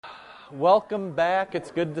welcome back.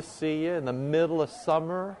 It's good to see you in the middle of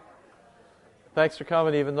summer. Thanks for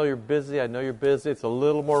coming, even though you're busy. I know you're busy. It's a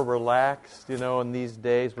little more relaxed, in these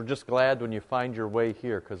days. We're just glad when you find your way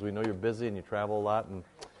here because we know you're busy and you travel a lot, and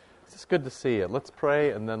it's just good to see you. Let's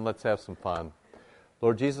pray, and then let's have some fun.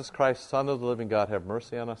 Lord Jesus Christ, Son of the living God, have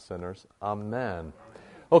mercy on us sinners. Amen.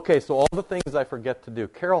 Okay, so all the things I forget to do.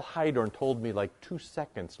 Carol Hydorn told me like 2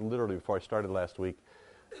 seconds, literally, before I started last week,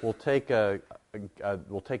 we'll take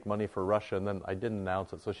money for Russia, and then I didn't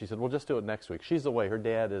announce it. So she said, we'll just do it next week. She's away. Her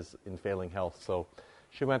dad is in failing health, so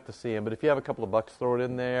she went to see him. But if you have a couple of bucks, throw it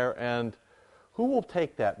in there. And who will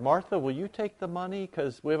take that? Martha, will you take the money?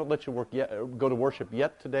 Because we haven't let you go to worship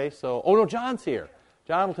yet today. So, oh no, John's here.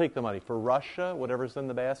 John will take the money. For Russia, whatever's in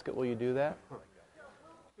the basket, will you do that?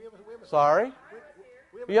 Sorry?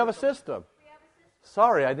 You have a system.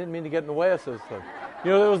 Sorry, I didn't mean to get in the way of system.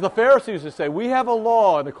 It was the Pharisees who say, we have a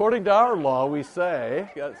law, and according to our law, we say.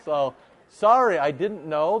 So, sorry, I didn't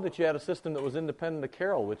know that you had a system that was independent of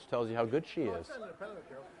Carol, which tells you how good she is.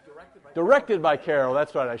 Directed by Carol,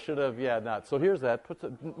 that's right. I should have, not. So here's that.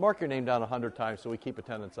 Mark your name down 100 times so we keep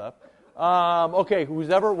attendance up. Okay,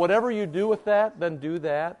 whatever you do with that, then do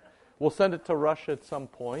that. We'll send it to Russia at some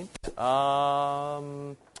point.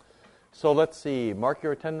 So let's see. Mark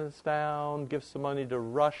your attendance down. Give some money to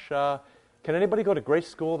Russia. Can anybody go to Grace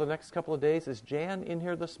School the next couple of days? Is Jan in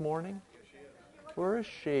here this morning? Where is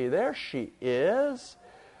she? There she is.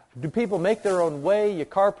 Do people make their own way? You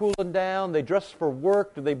carpooling down? They dress for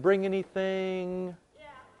work? Do they bring anything? Yeah.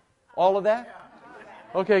 All of that?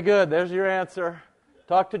 Yeah. Okay, good. There's your answer.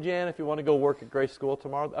 Talk to Jan if you want to go work at Grace School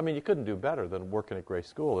tomorrow. I mean, you couldn't do better than working at Grace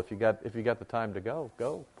School. If you got the time to go.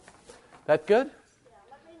 That good? Yeah,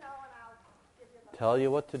 let me know and I'll give you the... Tell you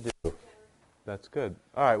what to do. That's good.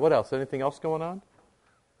 All right, what else? Anything else going on?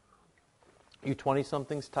 You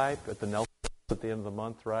 20-somethings type at the Nelson at the end of the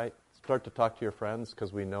month, right? Start to talk to your friends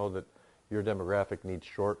because we know that your demographic needs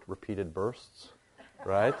short, repeated bursts,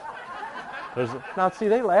 right? Now, see,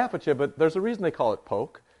 they laugh at you, but there's a reason they call it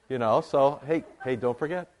poke, So, hey, don't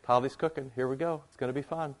forget, Holly's cooking. Here we go. It's going to be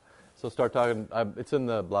fun. So start talking. It's in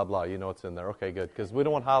the blah, blah. It's in there. Okay, good. Because we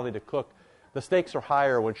don't want Holly to cook. The stakes are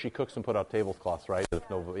higher when she cooks and put out tablecloths, right?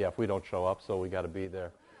 If we don't show up, so we got to be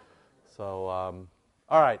there. So,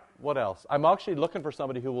 all right, what else? I'm actually looking for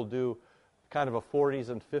somebody who will do kind of a 40s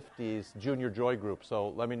and 50s junior joy group, so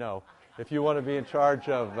let me know. If you want to be in charge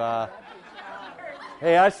of...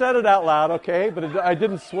 Hey, I said it out loud, okay? But I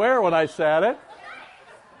didn't swear when I said it.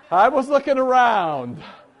 I was looking around.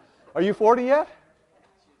 Are you 40 yet?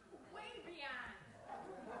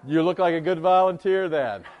 You look like a good volunteer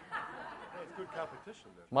then. Good competition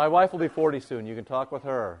then. My wife will be 40 soon. You can talk with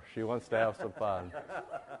her. She wants to have some fun.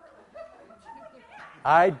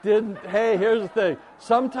 Hey, here's the thing.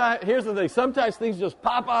 Sometimes things just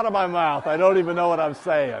pop out of my mouth. I don't even know what I'm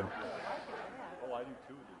saying. Oh, I do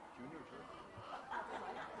too. The juniors are...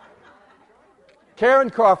 Karen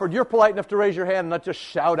Crawford, you're polite enough to raise your hand and not just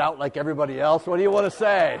shout out like everybody else. What do you want to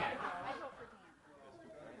say?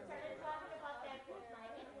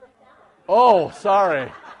 Oh,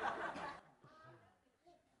 sorry.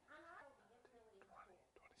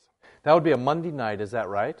 That would be a Monday night, is that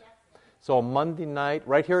right? Yes. So a Monday night,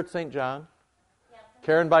 right here at St. John? Yes.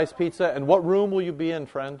 Karen buys pizza. And what room will you be in,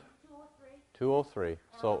 friend? 203. 203.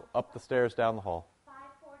 So up the stairs, down the hall.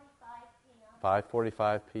 5:45 p.m. 5:45 p.m. And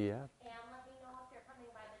let me know if you're coming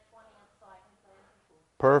by the 20th so I can plan for food.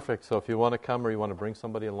 Perfect. So if you want to come or you want to bring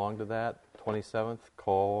somebody along to that, 27th,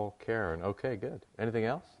 call Karen. Okay, good. Anything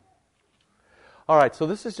else? All right, so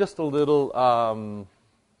this is just a little...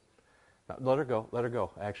 let her go,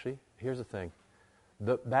 actually. Here's the thing.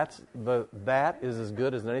 That is as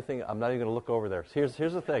good as anything. I'm not even going to look over there. Here's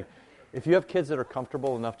the thing. If you have kids that are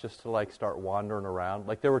comfortable enough just to start wandering around,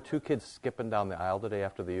 like there were 2 kids skipping down the aisle today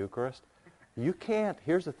after the Eucharist,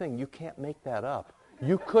 here's the thing, you can't make that up.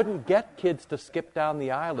 You couldn't get kids to skip down the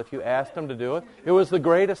aisle if you asked them to do it. It was the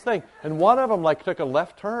greatest thing. And one of them took a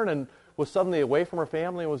left turn and was suddenly away from her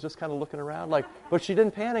family and was just kind of looking around. But she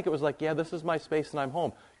didn't panic. It was this is my space and I'm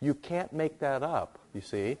home. You can't make that up, you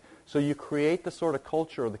see. So you create the sort of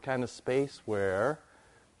culture, the kind of space where,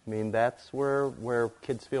 that's where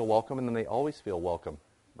kids feel welcome, and then they always feel welcome,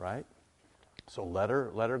 right? So let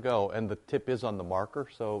her go. And the tip is on the marker,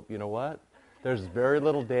 so you know what? There's very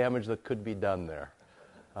little damage that could be done there.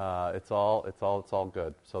 It's all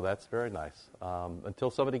good. So that's very nice.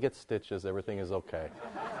 Until somebody gets stitches, everything is okay.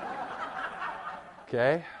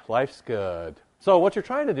 Okay? Life's good. So what you're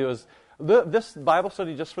trying to do is, this Bible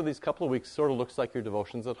study just for these couple of weeks sort of looks like your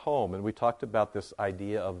devotions at home. And we talked about this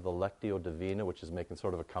idea of the Lectio Divina, which is making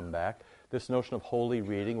sort of a comeback. This notion of holy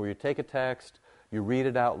reading, where you take a text, You read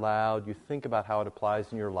it out loud. You think about how it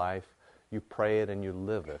applies in your life. You pray it and you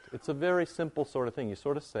live it. It's a very simple sort of thing. You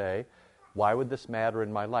sort of say, why would this matter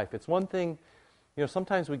in my life? It's one thing,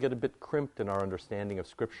 sometimes we get a bit crimped in our understanding of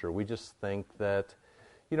Scripture. We just think that,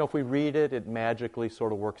 if we read it, it magically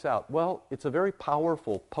sort of works out. Well, it's a very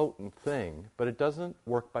powerful, potent thing, but it doesn't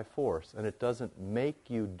work by force, and it doesn't make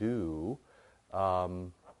you do.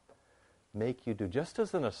 Just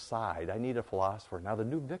as an aside, I need a philosopher. Now, the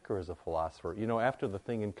new vicar is a philosopher. After the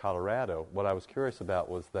thing in Colorado, what I was curious about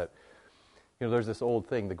was that, there's this old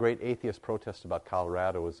thing. The great atheist protest about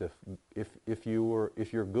Colorado is if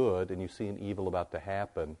you're good and you see an evil about to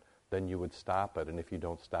happen, then you would stop it, and if you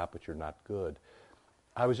don't stop it, you're not good.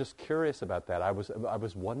 I was just curious about that. I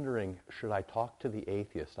was wondering, should I talk to the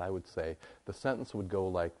atheist? I would say the sentence would go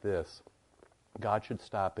like this: God should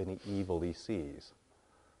stop any evil he sees.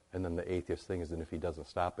 And then the atheist thing is that if he doesn't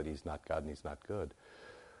stop it, he's not God and he's not good.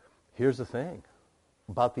 Here's the thing.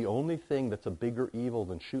 About the only thing that's a bigger evil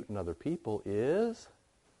than shooting other people is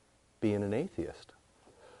being an atheist.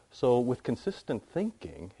 So with consistent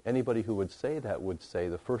thinking, anybody who would say that would say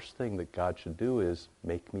the first thing that God should do is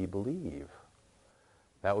make me believe.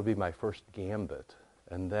 That would be my first gambit.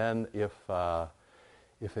 And then if an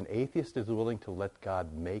atheist is willing to let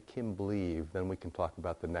God make him believe, then we can talk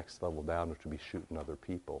about the next level down, which would be shooting other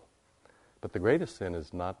people. But the greatest sin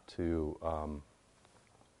is not to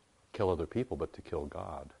kill other people, but to kill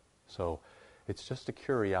God. So it's just a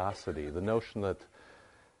curiosity, the notion that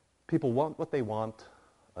people want what they want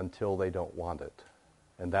until they don't want it.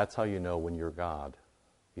 And that's how you know when you're God,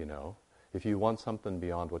 If you want something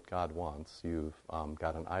beyond what God wants, you've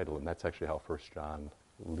got an idol. And that's actually how 1 John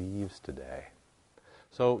leaves today.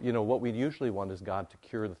 So, what we usually want is God to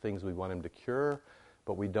cure the things we want him to cure,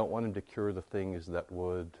 but we don't want him to cure the things that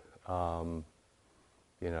would,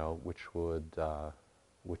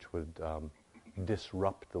 which would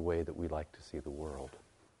disrupt the way that we like to see the world.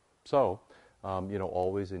 So,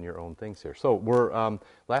 always in your own things here. So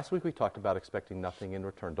last week we talked about expecting nothing in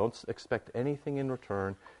return. Don't expect anything in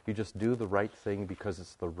return. You just do the right thing because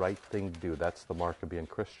it's the right thing to do. That's the mark of being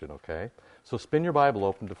Christian, okay? So spin your Bible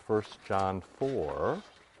open to 1 John 4.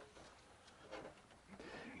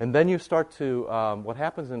 And then you start to, what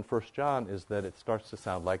happens in 1 John is that it starts to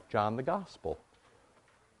sound like John the Gospel,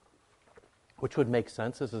 which would make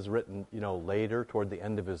sense. This is written, later toward the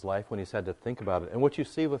end of his life when he's had to think about it. And what you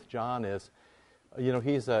see with John is,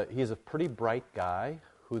 he's a pretty bright guy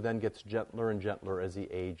who then gets gentler and gentler as he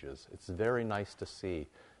ages. It's very nice to see.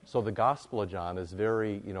 So the Gospel of John is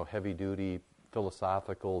very, heavy-duty,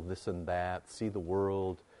 philosophical, this and that, see the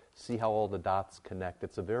world, see how all the dots connect.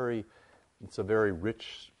 It's a very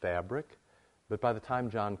rich fabric. But by the time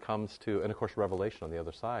John comes to, and of course Revelation on the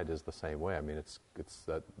other side is the same way. I mean, it's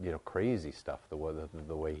crazy stuff, the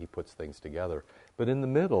way he puts things together. But in the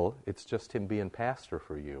middle, it's just him being pastor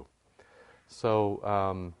for you.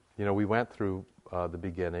 So, we went through the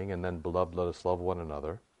beginning, and then, beloved, let us love one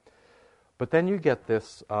another. But then you get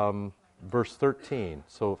this, verse 13.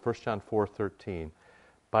 So 1 John 4:13.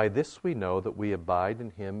 By this we know that we abide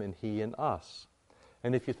in him and he in us.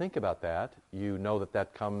 And if you think about that, you know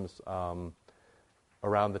that comes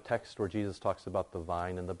around the text where Jesus talks about the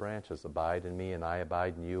vine and the branches. Abide in me and I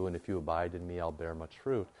abide in you, and if you abide in me, I'll bear much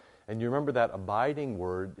fruit. And you remember that abiding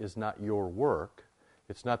word is not your work.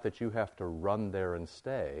 It's not that you have to run there and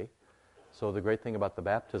stay. So the great thing about the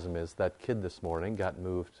baptism is that kid this morning got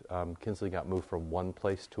moved, Kinsley got moved from one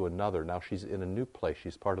place to another. Now she's in a new place.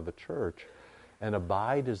 She's part of the church. And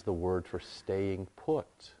abide is the word for staying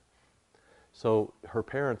put. So her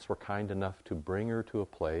parents were kind enough to bring her to a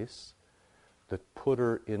place that put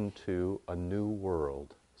her into a new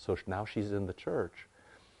world. So now she's in the church.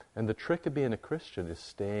 And the trick of being a Christian is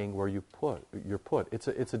staying where you're put. It's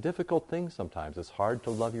a difficult thing sometimes. It's hard to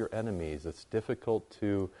love your enemies. It's difficult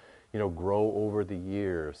to, grow over the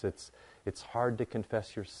years. It's hard to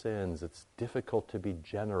confess your sins. It's difficult to be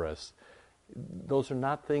generous. Those are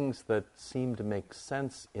not things that seem to make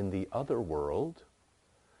sense in the other world.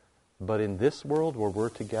 But in this world where we're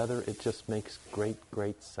together, it just makes great,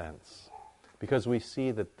 great sense. Because we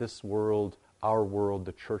see that this world, our world,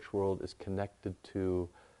 the church world, is connected to,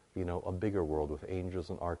 a bigger world with angels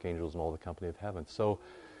and archangels and all the company of heaven. So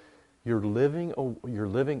you're living,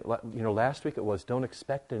 last week it was, don't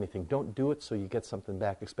expect anything. Don't do it so you get something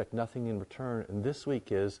back. Expect nothing in return. And this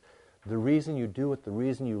week is, the reason you do it, the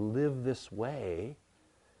reason you live this way,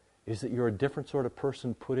 is that you're a different sort of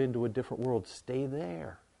person put into a different world. Stay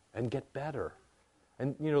there and get better.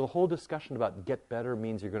 And, the whole discussion about get better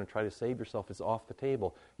means you're going to try to save yourself is off the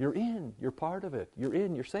table. You're in. You're part of it. You're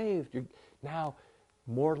in. You're saved. You're now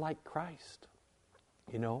more like Christ.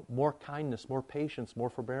 More kindness, more patience, more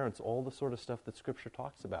forbearance, all the sort of stuff that Scripture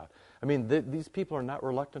talks about. I mean, these people are not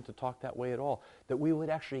reluctant to talk that way at all, that we would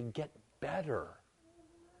actually get better.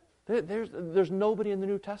 There's nobody in the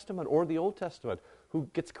New Testament or the Old Testament who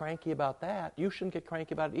gets cranky about that. You shouldn't get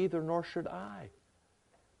cranky about it either, nor should I.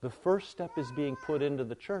 The first step is being put into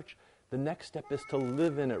the church. The next step is to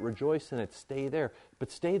live in it, rejoice in it, stay there.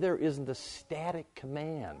 But stay there isn't a static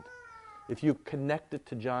command. If you connect it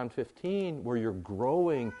to John 15, where you're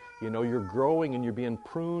growing, you're growing and you're being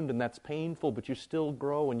pruned, and that's painful, but you still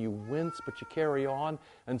grow and you wince, but you carry on,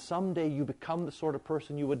 and someday you become the sort of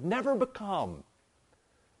person you would never become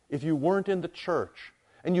if you weren't in the church,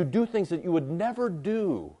 and you do things that you would never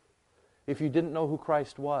do if you didn't know who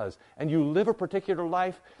Christ was, and you live a particular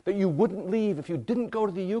life that you wouldn't leave if you didn't go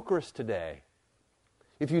to the Eucharist today.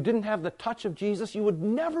 If you didn't have the touch of Jesus, you would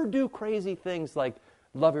never do crazy things like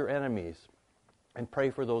love your enemies and pray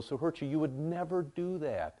for those who hurt you. You would never do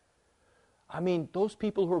that. I mean, those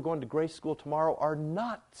people who are going to grace school tomorrow are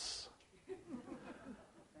nuts.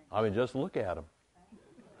 I mean, just look at them.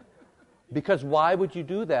 Because why would you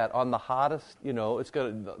do that on the hottest,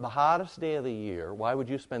 the hottest day of the year? Why would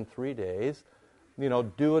you spend 3 days,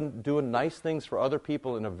 doing nice things for other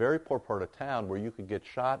people in a very poor part of town where you could get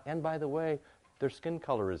shot? And by the way, their skin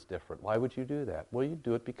color is different. Why would you do that? Well, you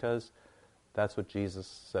do it because that's what Jesus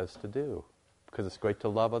says to do. Because it's great to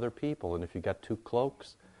love other people. And if you got 2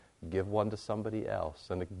 cloaks, give one to somebody else.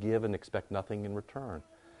 And give and expect nothing in return.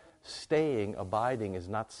 Staying, abiding is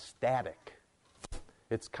not static.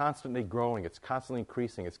 It's constantly growing. It's constantly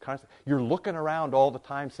increasing. You're looking around all the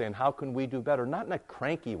time saying, how can we do better? Not in a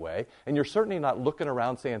cranky way. And you're certainly not looking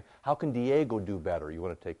around saying, how can Diego do better? You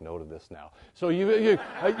want to take note of this now. So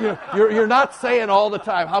you're not saying all the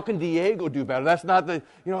time, how can Diego do better? That's not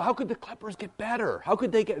how could the Clippers get better? How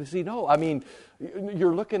could they get,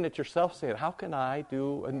 you're looking at yourself saying, how can I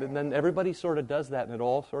do? And then everybody sort of does that and it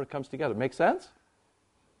all sort of comes together. Make sense?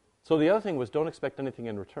 So the other thing was, don't expect anything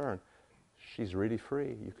in return. She's really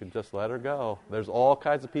free. You can just let her go. There's all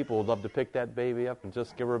kinds of people who would love to pick that baby up and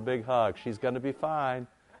just give her a big hug. She's going to be fine.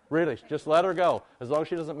 Really, just let her go. As long as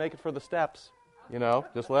she doesn't make it for the steps,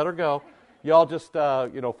 just let her go. Y'all just,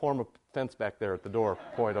 form a fence back there at the door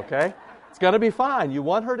point, okay? It's going to be fine. You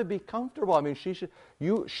want her to be comfortable. I mean,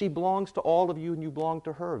 she belongs to all of you and you belong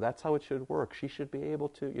to her. That's how it should work. She should be able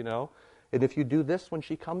to, And if you do this when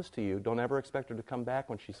she comes to you, don't ever expect her to come back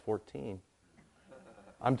when she's 14.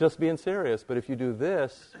 I'm just being serious, but if you do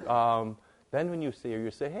this, then when you see her,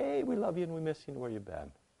 you say, hey, we love you and we miss you and where you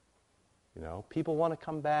been. People want to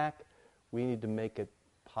come back. We need to make it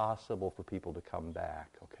possible for people to come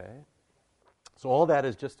back, okay? So all that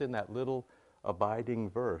is just in that little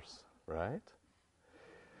abiding verse, right?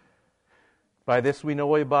 By this we know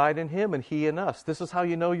we abide in him and he in us. This is how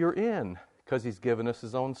you know you're in, because he's given us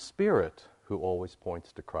his own Spirit, who always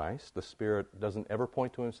points to Christ. The Spirit doesn't ever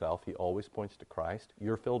point to himself. He always points to Christ.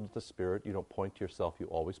 You're filled with the Spirit. You don't point to yourself. You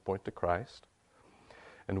always point to Christ.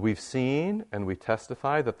 And we've seen and we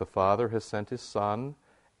testify that the Father has sent his Son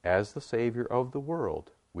as the Savior of the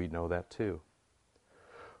world. We know that too.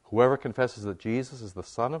 Whoever confesses that Jesus is the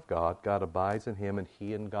Son of God, God abides in him and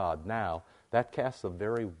he in God. Now, that casts a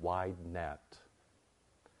very wide net.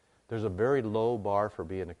 There's a very low bar for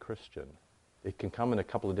being a Christian. It can come in a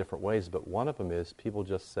couple of different ways, but one of them is people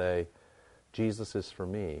just say, Jesus is for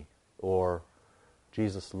me, or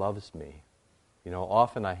Jesus loves me.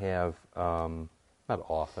 Often I have, not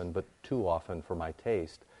often, but too often for my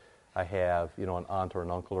taste, I have, an aunt or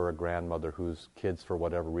an uncle or a grandmother whose kids, for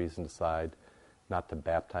whatever reason, decide not to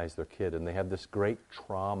baptize their kid, and they have this great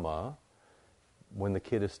trauma when the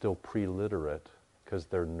kid is still pre-literate because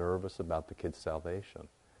they're nervous about the kid's salvation.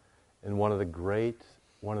 And one of the great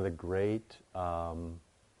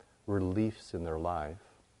reliefs in their life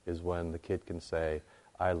is when the kid can say,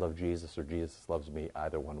 I love Jesus or Jesus loves me.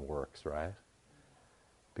 Either one works, right?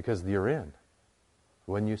 Because you're in.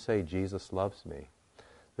 When you say Jesus loves me,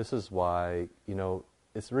 this is why,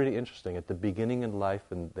 it's really interesting. At the beginning of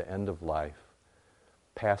life and the end of life,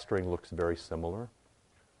 pastoring looks very similar.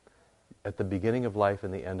 At the beginning of life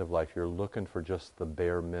and the end of life, you're looking for just the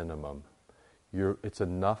bare minimum. It's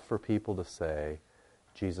enough for people to say,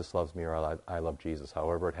 Jesus loves me or I love Jesus,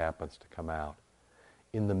 however it happens to come out.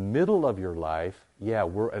 In the middle of your life,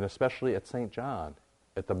 and especially at St. John,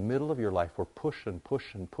 at the middle of your life, we're pushing,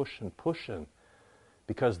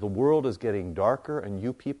 because the world is getting darker and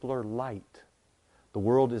you people are light. The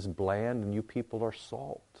world is bland and you people are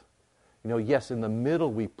salt. Yes, in the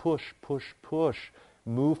middle we push,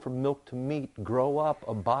 move from milk to meat, grow up,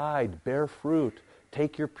 abide, bear fruit,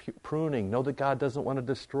 take your pruning, know that God doesn't want to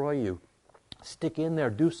destroy you. Stick in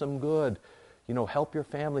there, do some good, help your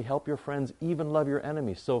family, help your friends, even love your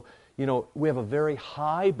enemies. So, we have a very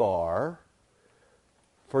high bar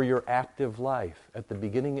for your active life. At the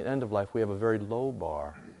beginning and end of life, we have a very low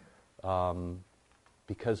bar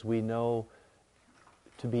because we know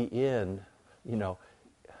to be in,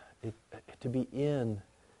 it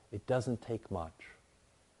doesn't take much.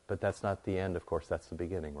 But that's not the end, of course, that's the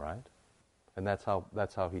beginning, right? And that's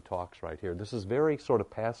how he talks right here. This is very sort of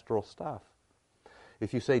pastoral stuff.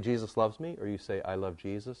 If you say Jesus loves me or you say I love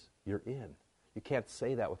Jesus, you're in. You can't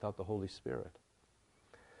say that without the Holy Spirit.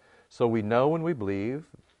 So we know when we believe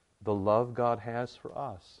the love God has for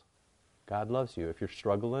us. God loves you. If you're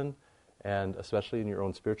struggling, and especially in your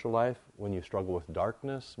own spiritual life, when you struggle with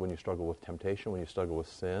darkness, when you struggle with temptation, when you struggle with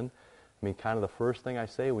sin, kind of the first thing I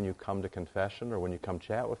say when you come to confession or when you come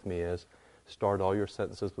chat with me is start all your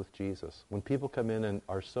sentences with Jesus. When people come in and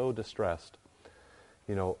are so distressed,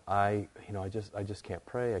 I just can't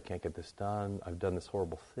pray. I can't get this done. I've done this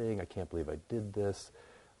horrible thing. I can't believe I did this.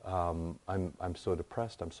 I'm so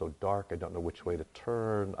depressed. I'm so dark. I don't know which way to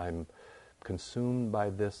turn. I'm consumed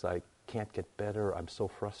by this. I can't get better. I'm so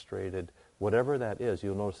frustrated. Whatever that is,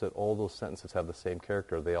 you'll notice that all those sentences have the same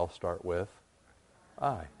character. They all start with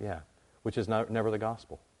I, which is never the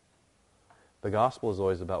gospel. The gospel is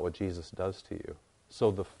always about what Jesus does to you.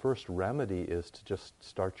 So the first remedy is to just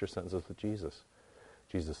start your sentences with Jesus.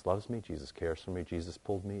 Jesus loves me. Jesus cares for me. Jesus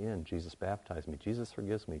pulled me in. Jesus baptized me. Jesus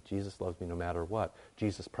forgives me. Jesus loves me no matter what.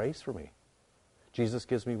 Jesus prays for me. Jesus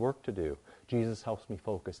gives me work to do. Jesus helps me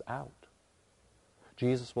focus out.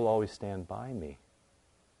 Jesus will always stand by me.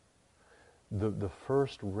 The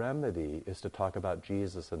first remedy is to talk about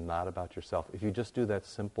Jesus and not about yourself. If you just do that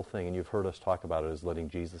simple thing, and you've heard us talk about it as letting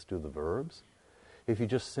Jesus do the verbs, if you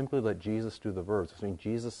just simply let Jesus do the verbs,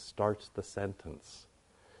 Jesus starts the sentence.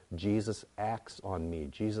 Jesus acts on me.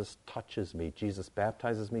 Jesus touches me. Jesus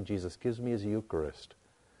baptizes me. Jesus gives me his Eucharist.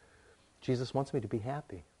 Jesus wants me to be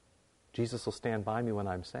happy. Jesus will stand by me when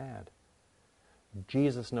I'm sad.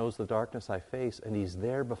 Jesus knows the darkness I face, and he's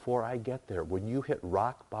there before I get there. When you hit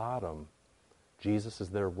rock bottom, Jesus is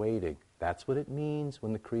there waiting. That's what it means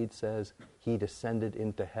when the Creed says he descended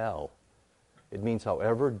into hell. It means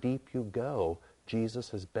however deep you go, Jesus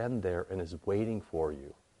has been there and is waiting for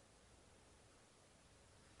you.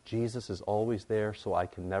 Jesus is always there, so I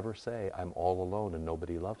can never say I'm all alone and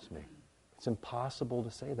nobody loves me. It's impossible to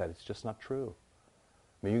say that. It's just not true.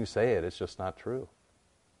 You can say it, it's just not true.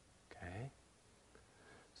 Okay?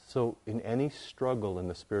 So in any struggle in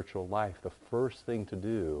the spiritual life, the first thing to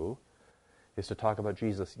do is to talk about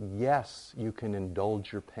Jesus. Yes, you can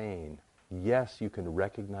indulge your pain. Yes, you can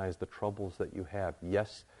recognize the troubles that you have.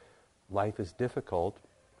 Yes, life is difficult.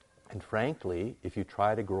 And frankly, if you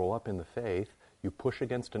try to grow up in the faith, you push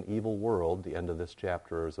against an evil world. The end of this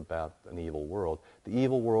chapter is about an evil world. The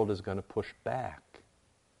evil world is going to push back.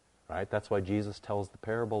 Right? That's why Jesus tells the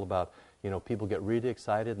parable about, people get really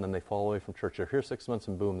excited and then they fall away from church. They're here 6 months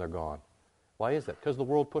and boom, they're gone. Why is that? Because the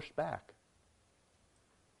world pushed back.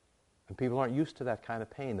 And people aren't used to that kind of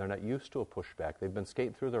pain. They're not used to a pushback. They've been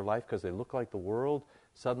skating through their life because they look like the world.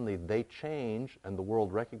 Suddenly they change and the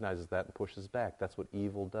world recognizes that and pushes back. That's what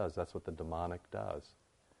evil does. That's what the demonic does.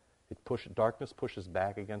 Darkness pushes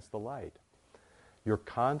back against the light. Your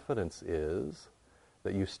confidence is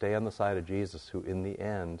that you stay on the side of Jesus, who in the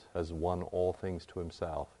end has won all things to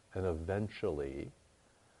himself, and eventually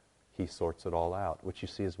he sorts it all out, which you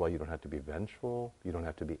see is why you don't have to be vengeful, you don't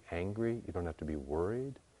have to be angry, you don't have to be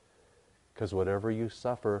worried, because whatever you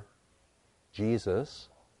suffer, Jesus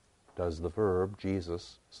does the verb,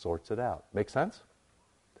 Jesus sorts it out. Make sense?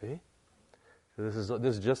 See? So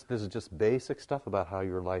this is just basic stuff about how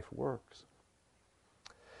your life works.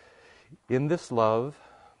 In this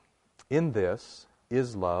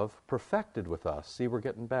is love perfected with us. See, we're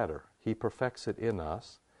getting better. He perfects it in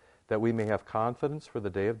us, that we may have confidence for the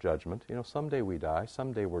day of judgment. Someday we die,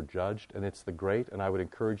 someday we're judged, and it's the great, and I would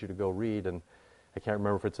encourage you to go read, and I can't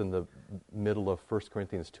remember if it's in the middle of 1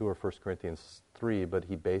 Corinthians 2 or 1 Corinthians 3, but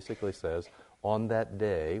he basically says, on that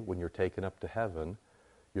day, when you're taken up to heaven,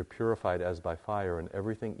 you're purified as by fire, and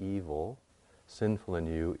everything evil, sinful in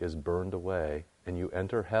you, is burned away, and you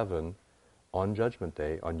enter heaven on Judgment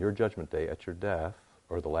Day, on your Judgment Day, at your death,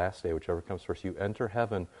 or the last day, whichever comes first. You enter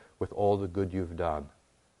heaven with all the good you've done.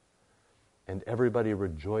 And everybody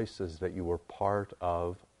rejoices that you were part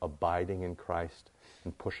of abiding in Christ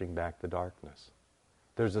and pushing back the darkness.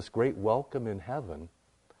 There's this great welcome in heaven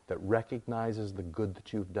that recognizes the good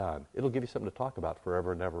that you've done. It'll give you something to talk about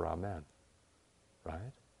forever and ever, amen.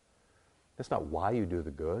 Right? That's not why you do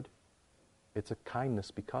the good. It's a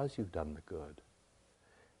kindness because you've done the good.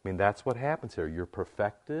 That's what happens here. You're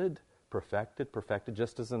perfected.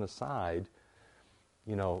 Just as an aside,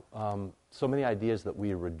 So many ideas that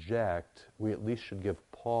we reject, we at least should give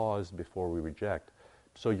pause before we reject.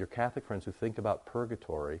 So your Catholic friends who think about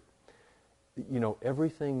purgatory,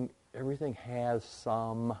 everything has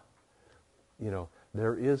some,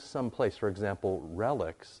 there is some place. For example,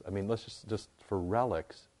 relics. I mean, let's just for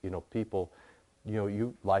relics, people,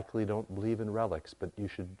 you likely don't believe in relics, but you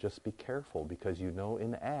should just be careful because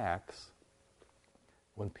in Acts,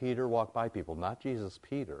 when Peter walked by people, not Jesus,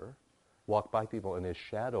 Peter, walked by people and his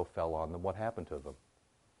shadow fell on them, what happened to them?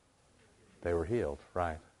 They were healed,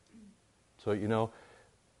 right? So,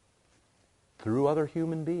 through other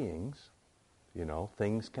human beings,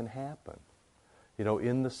 things can happen.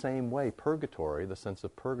 In the same way, purgatory, the sense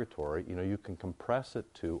of purgatory, you can compress it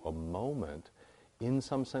to a moment. In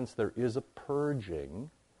some sense, there is a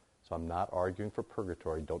purging. So I'm not arguing for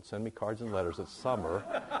purgatory. Don't send me cards and letters. It's summer.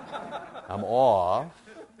 I'm off.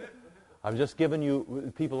 I'm just giving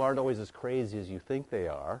you, people aren't always as crazy as you think they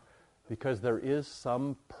are, because there is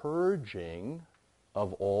some purging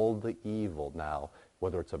of all the evil. Now,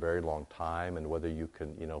 whether it's a very long time and whether you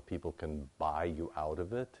can, people can buy you out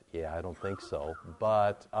of it, yeah, I don't think so.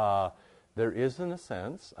 But there is in a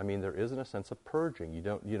sense of purging. You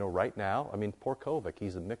don't, right now, poor Kovic,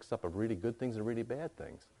 he's a mix-up of really good things and really bad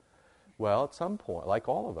things. Well, at some point, like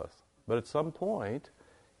all of us, but at some point,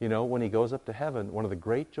 when he goes up to heaven, one of the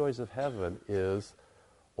great joys of heaven is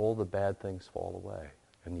all the bad things fall away,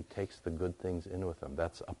 and he takes the good things in with him.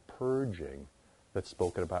 That's a purging that's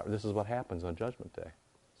spoken about. This is what happens on Judgment Day.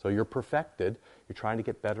 So you're perfected. You're trying to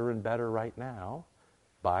get better and better right now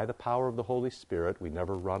by the power of the Holy Spirit. We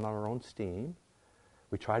never run on our own steam.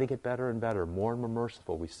 We try to get better and better, more and more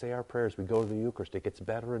merciful. We say our prayers. We go to the Eucharist. It gets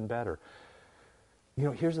better and better.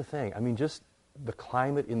 Here's the thing. Just the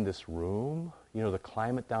climate in this room, the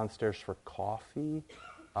climate downstairs for coffee.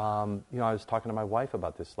 I was talking to my wife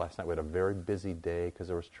about this last night. We had a very busy day because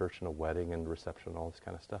there was church and a wedding and reception and all this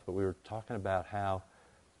kind of stuff. But we were talking about how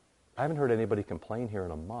I haven't heard anybody complain here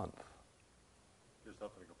in a month. There's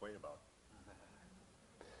nothing to complain about.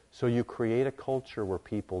 So you create a culture where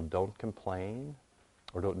people don't complain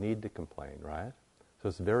or don't need to complain, right? So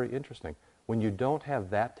it's very interesting. When you don't have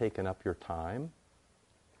that taken up your time,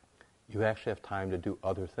 you actually have time to do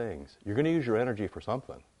other things. You're going to use your energy for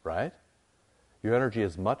something, right? Your energy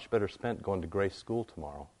is much better spent going to Grace School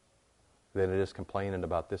tomorrow than it is complaining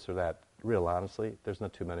about this or that. Real honestly, there's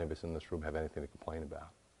not too many of us in this room have anything to complain about.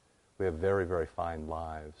 We have very, very fine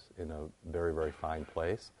lives in a very, very fine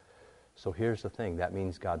place. So here's the thing. That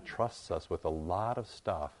means God trusts us with a lot of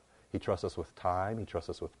stuff. He trusts us with time. He trusts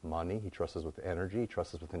us with money. He trusts us with energy. He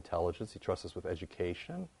trusts us with intelligence. He trusts us with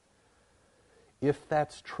education. If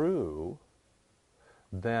that's true,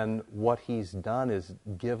 then what he's done is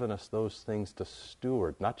given us those things to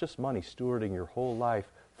steward, not just money, stewarding your whole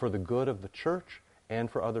life for the good of the church and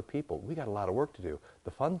for other people. We got a lot of work to do.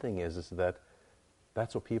 The fun thing is that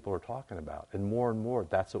that's what people are talking about. And more,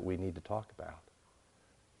 that's what we need to talk about.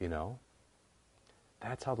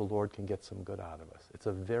 That's how the Lord can get some good out of us. It's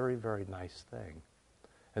a very, very nice thing.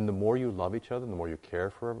 And the more you love each other, the more you care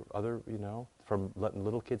for other, from letting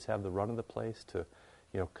little kids have the run of the place to,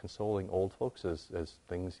 consoling old folks as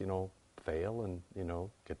things, fail and,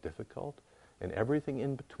 get difficult, and everything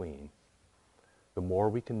in between. The more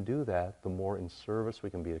we can do that, the more in service we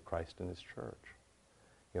can be to Christ and His church.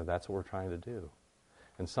 That's what we're trying to do.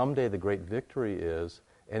 And someday the great victory is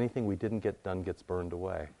anything we didn't get done gets burned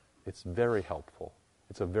away. It's very helpful.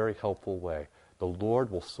 It's a very helpful way. The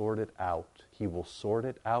Lord will sort it out. He will sort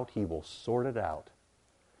it out. He will sort it out.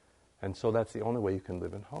 And so that's the only way you can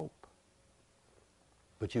live in hope.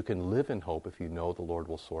 But you can live in hope if you know the Lord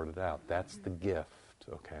will sort it out. That's the gift,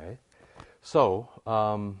 okay? So,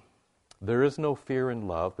 there is no fear in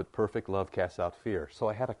love, but perfect love casts out fear. So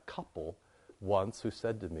I had a couple once who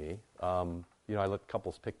said to me, I let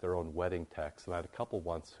couples pick their own wedding text, and I had a couple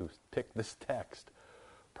once who picked this text,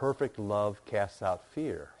 perfect love casts out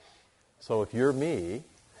fear. So if you're me,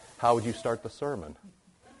 how would you start the sermon?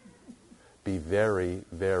 Be very,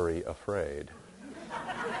 very afraid.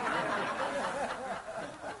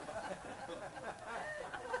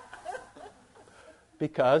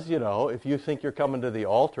 Because, if you think you're coming to the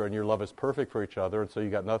altar and your love is perfect for each other and so you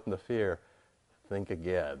got nothing to fear, think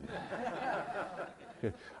again.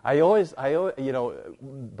 I always,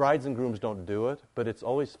 brides and grooms don't do it, but it's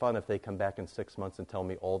always fun if they come back in 6 months and tell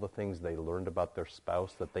me all the things they learned about their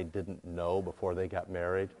spouse that they didn't know before they got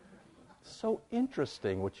married. So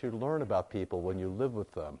interesting what you learn about people when you live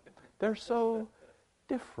with them. They're so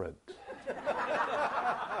different.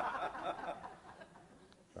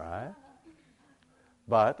 Right?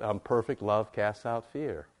 But perfect love casts out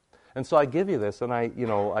fear. And so I give you this, and I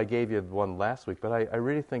gave you one last week, but I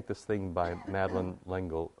really think this thing by Madeleine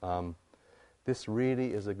L'Engle, this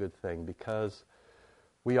really is a good thing, because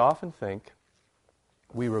we often think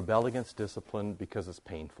we rebel against discipline because it's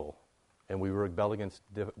painful, and we rebel against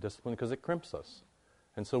discipline because it crimps us.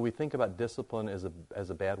 And so we think about discipline as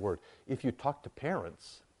a bad word. If you talk to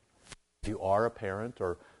parents, if you are a parent,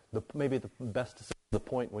 or maybe the best to say the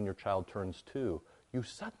point when your child turns 2, you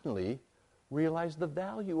suddenly realize the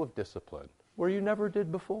value of discipline, where you never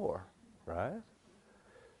did before, right?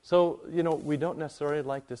 So, we don't necessarily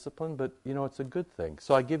like discipline, but, it's a good thing.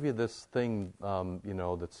 So I give you this thing,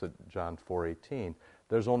 that's at John 4:18.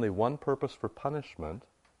 There's only one purpose for punishment,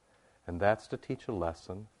 and that's to teach a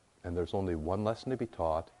lesson, and there's only one lesson to be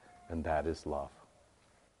taught, and that is love.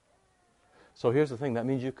 So here's the thing. That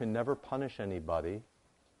means you can never punish anybody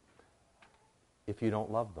if you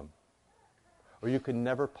don't love them. Or you can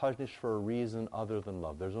never punish for a reason other than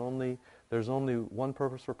love. There's only one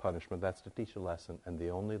purpose for punishment, that's to teach a lesson, and the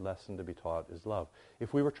only lesson to be taught is love.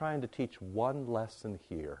 If we were trying to teach one lesson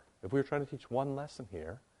here,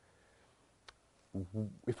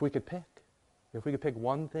 if we could pick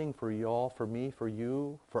one thing for y'all, for me, for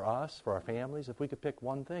you, for us, for our families, if we could pick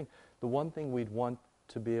one thing, the one thing we'd want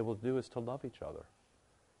to be able to do is to love each other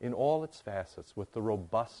in all its facets, with the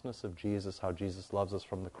robustness of Jesus, how Jesus loves us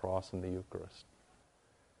from the cross and the Eucharist.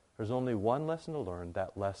 There's only one lesson to learn.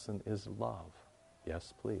 That lesson is love.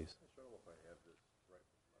 Yes, please.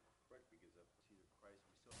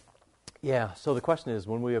 Yeah, so the question is,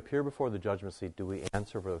 when we appear before the judgment seat, do we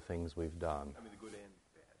answer for the things we've done? I mean, the good and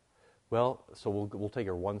bad. Well, so we'll take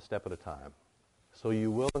it one step at a time. So you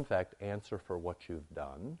will, in fact, answer for what you've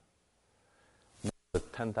done. The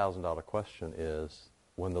 $10,000 question is,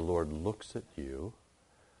 when the Lord looks at you,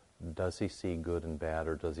 does he see good and bad,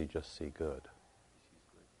 or does he just see good?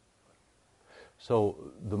 So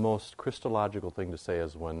the most Christological thing to say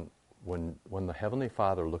is when the Heavenly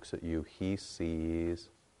Father looks at you, he sees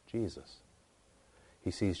Jesus.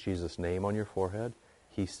 He sees Jesus' name on your forehead.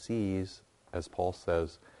 He sees, as Paul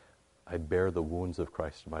says, I bear the wounds of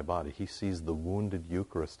Christ in my body. He sees the wounded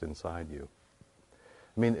Eucharist inside you.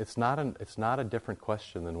 I mean, it's not a different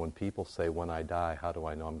question than when people say, when I die, how do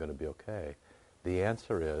I know I'm going to be okay? The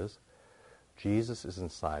answer is, Jesus is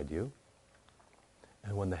inside you,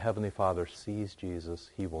 and when the Heavenly Father sees Jesus,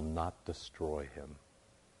 he will not destroy him.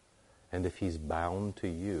 And if he's bound to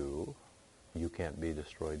you, you can't be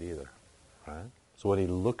destroyed either, right? So when he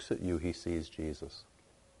looks at you, he sees Jesus,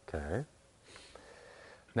 okay?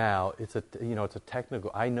 Now, it's a technical,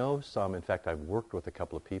 I know some, in fact, I've worked with a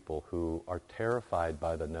couple of people who are terrified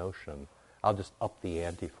by the notion, I'll just up the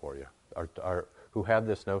ante for you, who have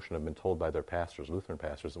this notion, have been told by their pastors, Lutheran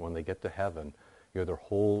pastors, that when they get to heaven, their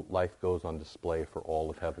whole life goes on display for all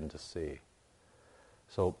of heaven to see.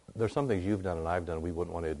 So there's some things you've done and I've done we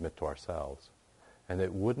wouldn't want to admit to ourselves. And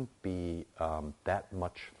it wouldn't be that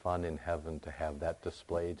much fun in heaven to have that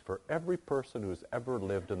displayed for every person who's ever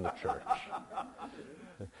lived in the church.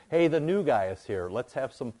 Hey, the new guy is here. Let's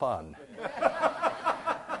have some fun.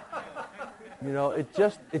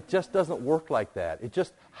 It just doesn't work like that.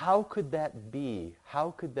 How could that be?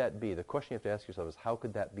 How could that be? The question you have to ask yourself is, how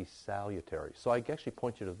could that be salutary? So I actually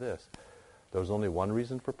point you to this. There's only one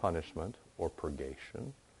reason for punishment, or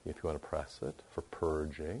purgation, if you want to press it, for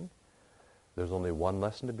purging. There's only one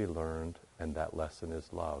lesson to be learned, and that lesson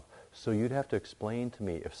is love. So you'd have to explain to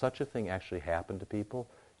me, if such a thing actually happened to people,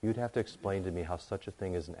 you'd have to explain to me how such a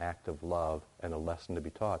thing is an act of love and a lesson to be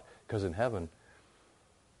taught. Because in heaven,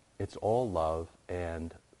 it's all love,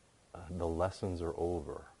 and the lessons are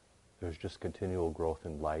over. There's just continual growth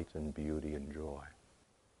in light and beauty and joy.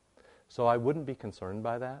 So I wouldn't be concerned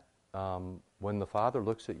by that. When the Father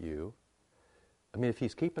looks at you, I mean, if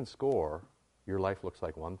he's keeping score, your life looks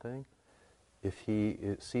like one thing. If he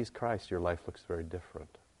sees Christ, your life looks very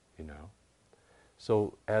different,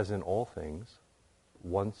 So as in all things,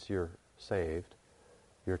 once you're saved,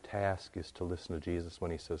 your task is to listen to Jesus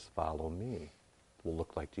when he says, follow me. Will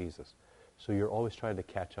look like Jesus. So you're always trying to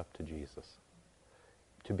catch up to Jesus,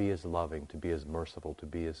 to be as loving, to be as merciful, to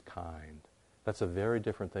be as kind. That's a very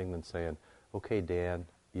different thing than saying, okay, Dan,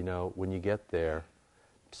 when you get there,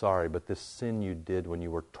 sorry, but this sin you did when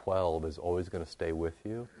you were 12 is always going to stay with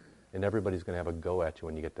you, and everybody's going to have a go at you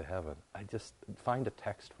when you get to heaven. I just find a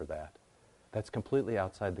text for that. That's completely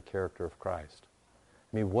outside the character of Christ.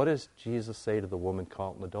 I mean, what does Jesus say to the woman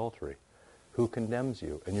caught in adultery? Who condemns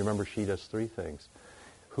you? And you remember she does 3 things.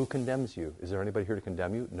 Who condemns you? Is there anybody here to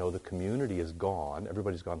condemn you? No, the community is gone.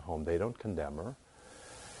 Everybody's gone home. They don't condemn her.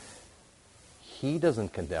 He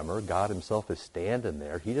doesn't condemn her. God himself is standing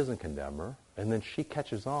there. He doesn't condemn her. And then she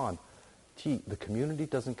catches on. gee, the community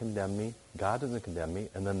doesn't condemn me, God doesn't condemn me,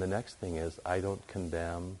 and then the next thing is I don't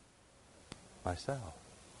condemn myself.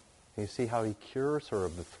 And you see how he cures her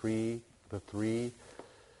of the three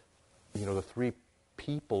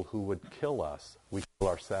people who would kill us. We kill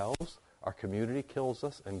ourselves, our community kills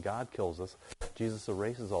us, and God kills us. Jesus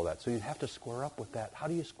erases all that. So you'd have to square up with that. How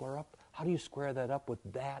do you square that up with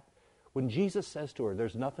that? When Jesus says to her,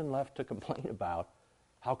 there's nothing left to complain about,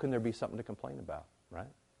 how can there be something to complain about, right?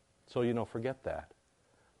 So, forget that.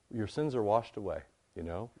 Your sins are washed away,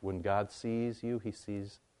 When God sees you, he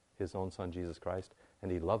sees his own son, Jesus Christ,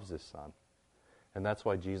 and he loves his son. And that's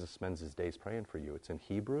why Jesus spends his days praying for you. It's in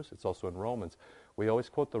Hebrews. It's also in Romans. We always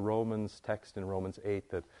quote the Romans text in Romans 8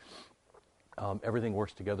 that everything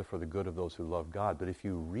works together for the good of those who love God. But if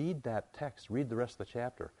you read that text, read the rest of the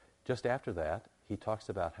chapter. Just after that, he talks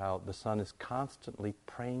about how the Son is constantly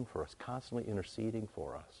praying for us, constantly interceding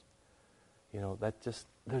for us.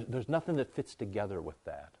 There's nothing that fits together with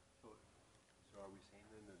that. So are we saying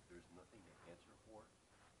then that there's nothing to answer for?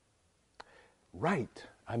 Right.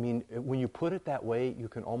 I mean, when you put it that way, you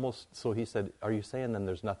can almost, so he said, are you saying then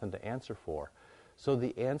there's nothing to answer for? So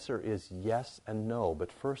the answer is yes and no,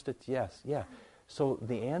 but first it's yes. Yeah. So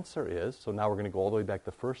the answer is, so now we're going to go all the way back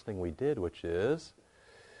to the first thing we did, which is,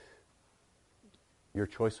 your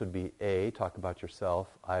choice would be A, talk about yourself,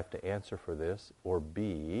 I have to answer for this, or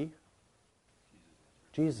B,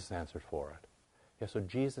 Jesus answered for it. Yeah, so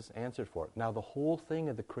Jesus answered for it. Now the whole thing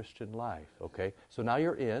of the Christian life, okay? So now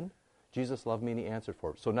you're in. Jesus loved me and he answered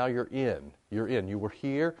for it. So now you're in. You're in. You were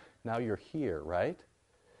here, now you're here, right?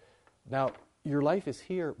 Now, your life is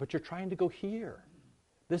here, but you're trying to go here.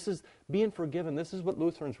 This is being forgiven. This is what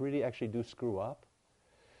Lutherans really actually do screw up.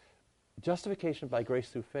 Justification by grace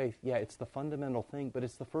through faith, yeah, it's the fundamental thing, but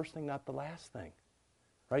it's the first thing, not the last thing.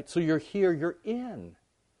 Right? So you're here, you're in.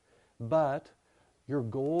 But your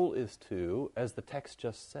goal is to, as the text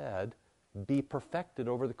just said, be perfected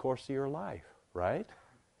over the course of your life, right?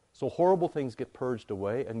 So horrible things get purged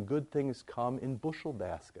away and good things come in bushel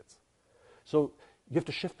baskets. So you have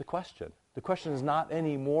to shift the question. The question is not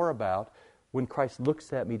anymore about, when Christ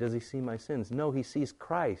looks at me, does he see my sins? No, he sees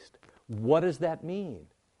Christ. What does that mean?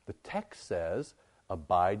 The text says,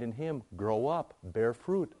 abide in him, grow up, bear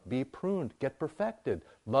fruit, be pruned, get perfected,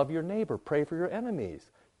 love your neighbor, pray for your enemies,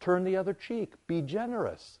 turn the other cheek, be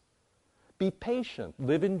generous, be patient,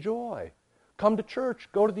 live in joy, come to church,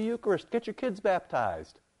 go to the Eucharist, get your kids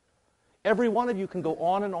baptized. Every one of you can go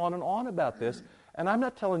on and on and on about this, and I'm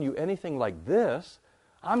not telling you anything like this.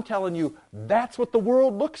 I'm telling you that's what the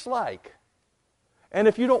world looks like. And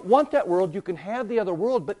if you don't want that world, you can have the other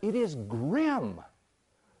world, but it is grim.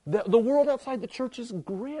 The world outside the church is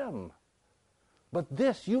grim. But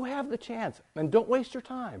this, you have the chance, and don't waste your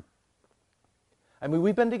time. I mean,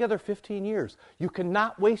 we've been together 15 years. You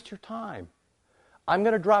cannot waste your time. I'm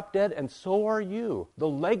going to drop dead, and so are you. The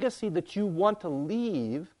legacy that you want to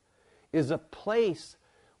leave is a place,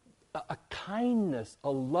 a kindness, a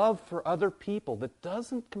love for other people that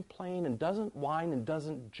doesn't complain and doesn't whine and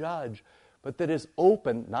doesn't judge, but that is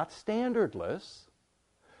open, not standardless,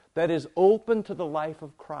 that is open to the life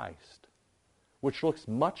of Christ, which looks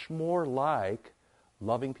much more like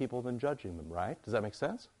loving people than judging them, right? Does that make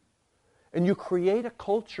sense? And you create a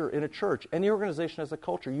culture in a church. Any organization has a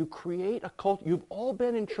culture. You create a culture. You've all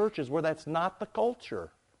been in churches where that's not the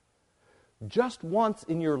culture. Just once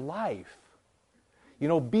in your life,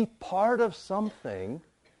 be part of something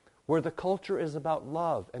where the culture is about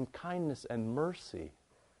love and kindness and mercy.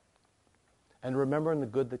 And remembering the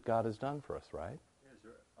good that God has done for us, right?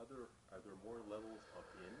 Are there more levels of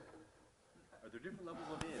in? Are there different levels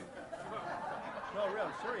of in? No, really,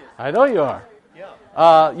 I'm serious. I know you are.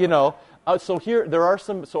 Yeah. So here there are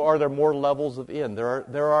some. So are there more levels of in?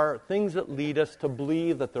 There are things that lead us to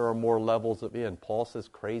believe that there are more levels of in. Paul says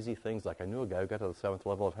crazy things like, "I knew a guy who got to the 7th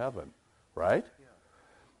level of heaven," right? Yeah.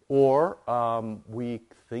 Or we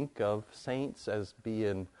think of saints as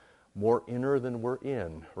being more inner than we're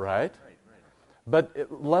in, right? Right.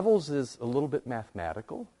 But levels is a little bit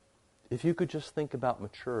mathematical. If you could just think about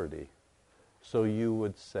maturity, so you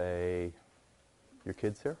would say, your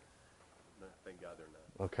kids here? No, thank God they're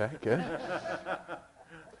not. Okay, good.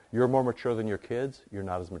 You're more mature than your kids. You're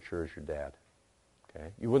not as mature as your dad.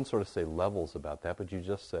 Okay, you wouldn't sort of say levels about that, but you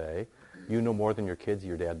just say, you know more than your kids.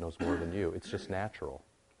 Your dad knows more than you. It's just natural,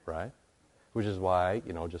 right? Which is why,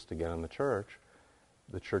 just again in the church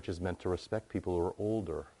is meant to respect people who are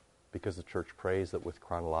older, because the church prays that with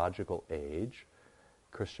chronological age,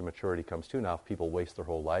 Christian maturity comes too. Now, if people waste their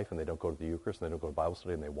whole life and they don't go to the Eucharist and they don't go to Bible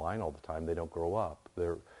study and they whine all the time, they don't grow up.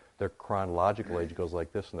 Their chronological age goes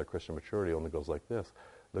like this and their Christian maturity only goes like this.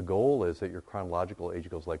 The goal is that your chronological age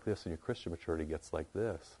goes like this and your Christian maturity gets like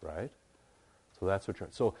this, right? So that's what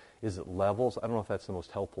so is it levels? I don't know if that's the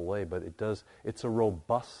most helpful way, but it's a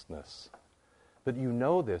robustness. But you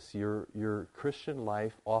know this, your Christian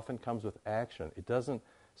life often comes with action. It doesn't,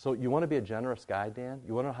 so you want to be a generous guy, Dan?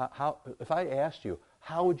 You want to how if I asked you,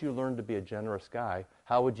 how would you learn to be a generous guy?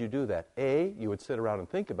 How would you do that? A, you would sit around and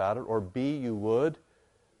think about it, or B, you would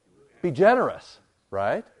be generous,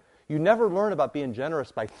 right? You never learn about being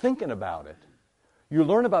generous by thinking about it. You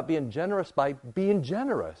learn about being generous by being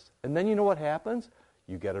generous. And then you know what happens?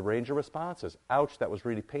 You get a range of responses. Ouch, that was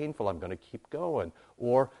really painful. I'm going to keep going.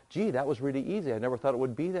 Or, gee, that was really easy. I never thought it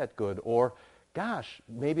would be that good. Or, gosh,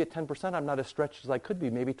 maybe at 10% I'm not as stretched as I could be.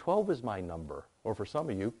 Maybe 12 is my number. Or for some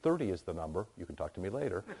of you, 30 is the number. You can talk to me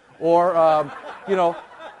later. Or,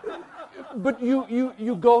 but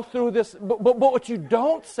you go through this. But what you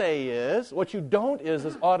don't say is,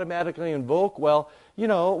 is automatically invoke,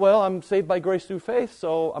 I'm saved by grace through faith,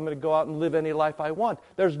 so I'm going to go out and live any life I want.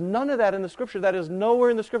 There's none of that in the Scripture. That is nowhere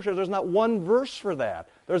in the Scripture. There's not one verse for that.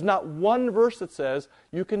 There's not one verse that says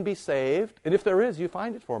you can be saved, and if there is, you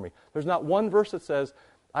find it for me. There's not one verse that says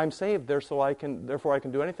I'm saved, therefore I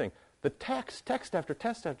can do anything. The text after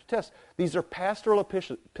text after text. These are pastoral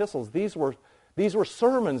epistles. These were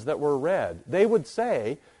sermons that were read. They would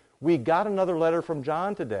say, we got another letter from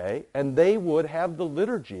John today, and they would have the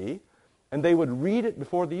liturgy, and they would read it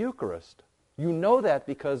before the Eucharist. You know that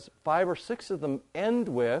because 5 or 6 of them end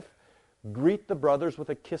with, greet the brothers with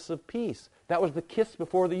a kiss of peace. That was the kiss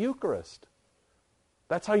before the Eucharist.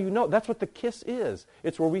 That's how you know. That's what the kiss is.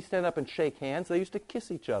 It's where we stand up and shake hands. They used to kiss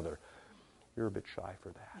each other. You're a bit shy for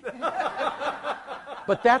that.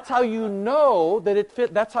 But that's how you know that it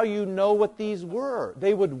fit. That's how you know what these were.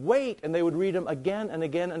 They would wait and they would read them again and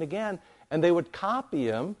again and again, and they would copy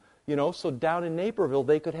them, so down in Naperville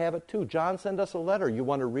they could have it too. John, send us a letter. You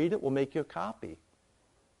want to read it? We'll make you a copy.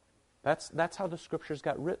 That's how the Scriptures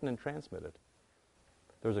got written and transmitted.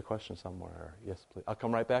 There's a question somewhere. Yes, please. I'll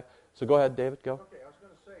come right back. So go ahead, David. Go. Okay, I was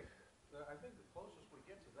going to say, I think the closest we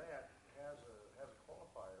get to that has a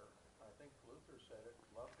qualifier. I think Luther said it,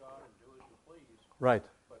 love God and do as you please. Right.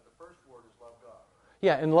 But the first word is love God.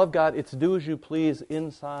 Yeah, and love God, it's do as you please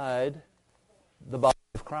inside the body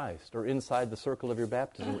of Christ, or inside the circle of your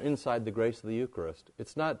baptism, or inside the grace of the Eucharist.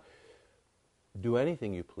 It's not do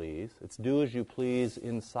anything you please. It's do as you please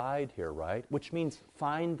inside here, right? Which means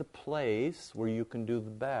find the place where you can do the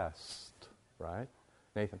best, right?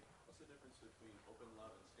 Nathan? What's the difference between open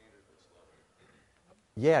love and standardless love?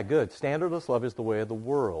 Yeah, good. Standardless love is the way of the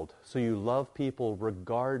world. So you love people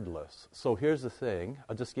regardless. So here's the thing.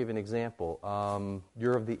 I'll just give you an example.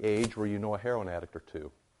 You're of the age where you know a heroin addict or two.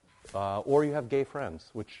 Or you have gay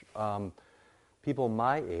friends, which people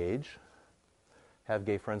my age have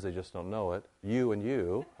gay friends, they just don't know it. You and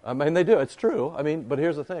you. I mean, they do. It's true. I mean, but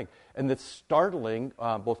here's the thing. And it's startling,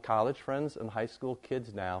 both college friends and high school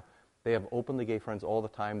kids now, they have openly gay friends all the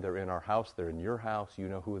time. They're in our house. They're in your house. You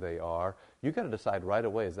know who they are. You've got to decide right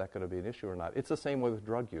away, is that going to be an issue or not? It's the same way with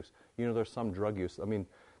drug use. There's some drug use. I mean,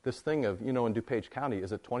 this thing of, in DuPage County,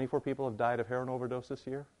 is it 24 people have died of heroin overdose this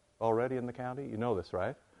year already in the county? You know this,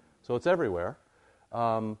 right? So it's everywhere.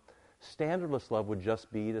 Standardless love would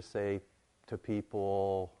just be to say to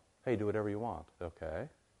people, hey, do whatever you want, okay?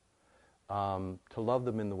 To love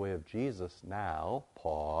them in the way of Jesus now,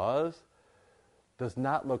 pause, does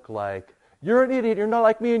not look like, you're an idiot, you're not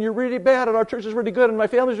like me, and you're really bad, and our church is really good, and my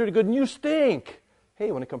family's really good, and you stink. Hey,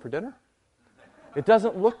 you want to come for dinner? It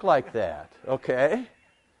doesn't look like that, okay?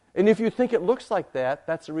 And if you think it looks like that,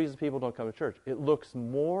 that's the reason people don't come to church. It looks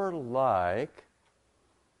more like,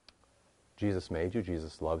 Jesus made you,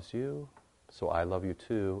 Jesus loves you, so I love you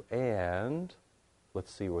too, and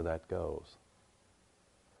let's see where that goes.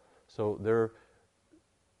 So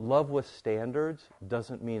love with standards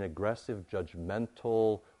doesn't mean aggressive,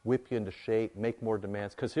 judgmental, whip you into shape, make more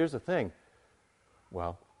demands. Because here's the thing.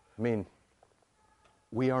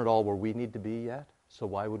 We aren't all where we need to be yet, so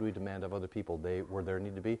why would we demand of other people where they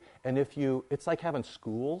need to be? And it's like having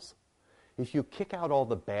schools. If you kick out all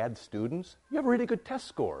the bad students, you have really good test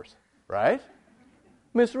scores, right?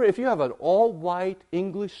 If you have an all-white,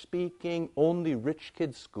 English-speaking, only rich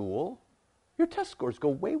kids school, your test scores go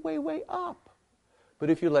way, way, way up. But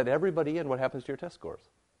if you let everybody in, what happens to your test scores?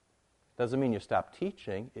 Doesn't mean you stop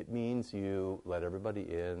teaching. It means you let everybody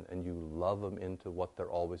in and you love them into what they're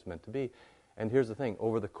always meant to be. And here's the thing.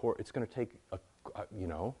 Over the course, it's going to take,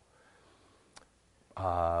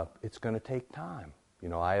 it's going to take time.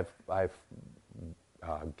 I have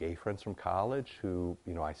gay friends from college who,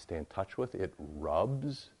 I stay in touch with. It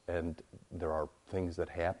rubs, and there are things that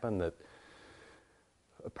happen that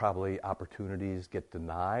probably opportunities get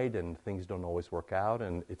denied and things don't always work out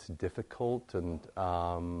and it's difficult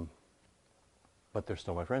but they're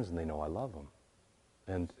still my friends and they know I love them.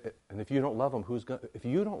 And if you don't love them, if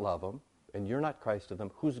you don't love them and you're not Christ to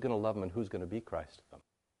them, who's going to love them and who's going to be Christ to them?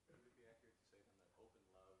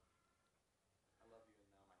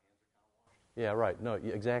 Yeah, right. No,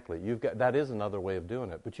 exactly. That is another way of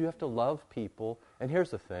doing it. But you have to love people. And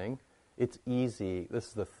here's the thing. It's easy.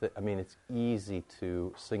 It's easy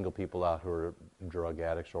to single people out who are drug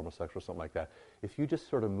addicts or homosexuals, something like that. If you just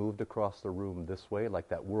sort of moved across the room this way, like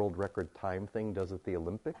that world record time thing does at the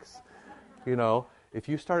Olympics, if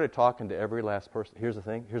you started talking to every last person, here's the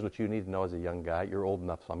thing. Here's what you need to know as a young guy. You're old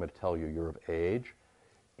enough, so I'm going to tell you, you're of age.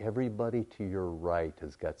 Everybody to your right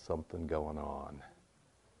has got something going on.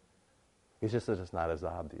 It's just that it's not as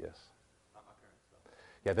obvious.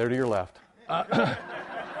 Yeah, they're to your left.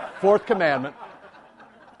 Fourth commandment.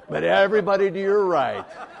 But everybody to your right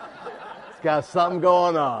has got something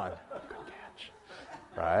going on. Good catch.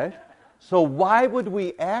 Right? So why would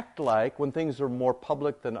we act like when things are more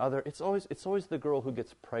public than other? It's always the girl who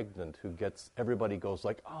gets pregnant, everybody goes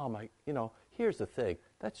like, oh my, here's the thing.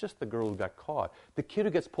 That's just the girl who got caught. The kid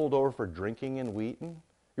who gets pulled over for drinking in Wheaton,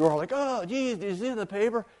 you're all like, oh, geez, is it in the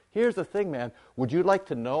paper? Here's the thing, man. Would you like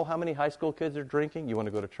to know how many high school kids are drinking? You want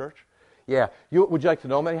to go to church? Yeah. Would you like to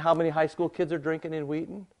know how many high school kids are drinking in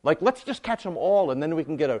Wheaton? Like, let's just catch them all, and then we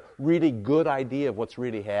can get a really good idea of what's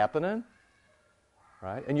really happening.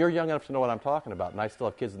 Right? And you're young enough to know what I'm talking about, and I still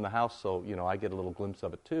have kids in the house, so, I get a little glimpse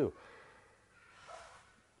of it too.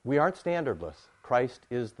 We aren't standardless. Christ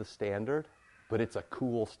is the standard, but it's a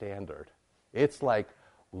cool standard. It's like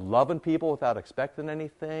loving people without expecting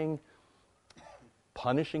anything,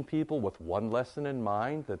 punishing people with one lesson in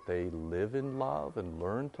mind, that they live in love and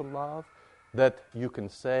learn to love, that you can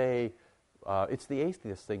say, it's the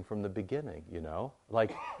atheist thing from the beginning,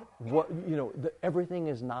 like, everything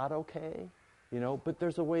is not okay, but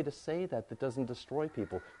there's a way to say that doesn't destroy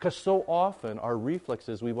people. Because so often our reflex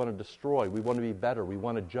is we want to destroy, we want to be better, we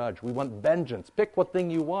want to judge, we want vengeance. Pick what thing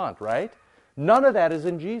you want, right? None of that is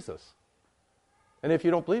in Jesus. And if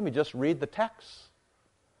you don't believe me, just read the texts.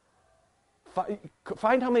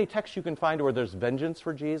 Find how many texts you can find where there's vengeance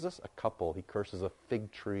for Jesus. A couple. He curses a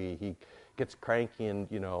fig tree. He gets cranky and,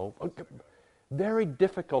 very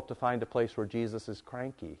difficult to find a place where Jesus is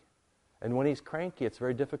cranky. And when he's cranky, it's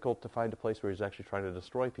very difficult to find a place where he's actually trying to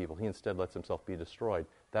destroy people. He instead lets himself be destroyed.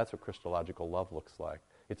 That's what Christological love looks like.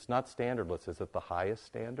 It's not standardless. It's at the highest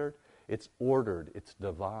standard. It's ordered. It's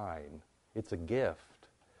divine. It's a gift.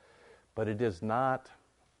 But it is not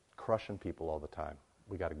crushing people all the time.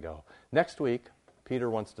 We got to go. Next week, Peter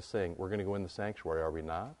wants to sing. We're going to go in the sanctuary, are we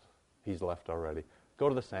not? He's left already. Go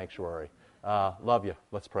to the sanctuary. Love you.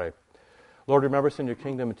 Let's pray. Lord, remember us in your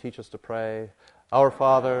kingdom and teach us to pray. Our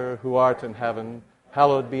Father, who art in heaven,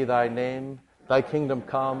 hallowed be thy name. Thy kingdom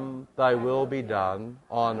come, thy will be done,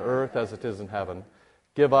 on earth as it is in heaven.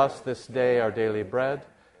 Give us this day our daily bread,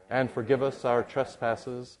 and forgive us our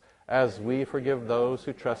trespasses, as we forgive those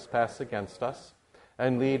who trespass against us.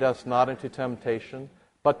 And lead us not into temptation,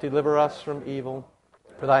 but deliver us from evil.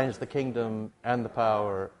 For thine is the kingdom, and the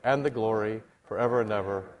power, and the glory, forever and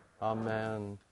ever. Amen.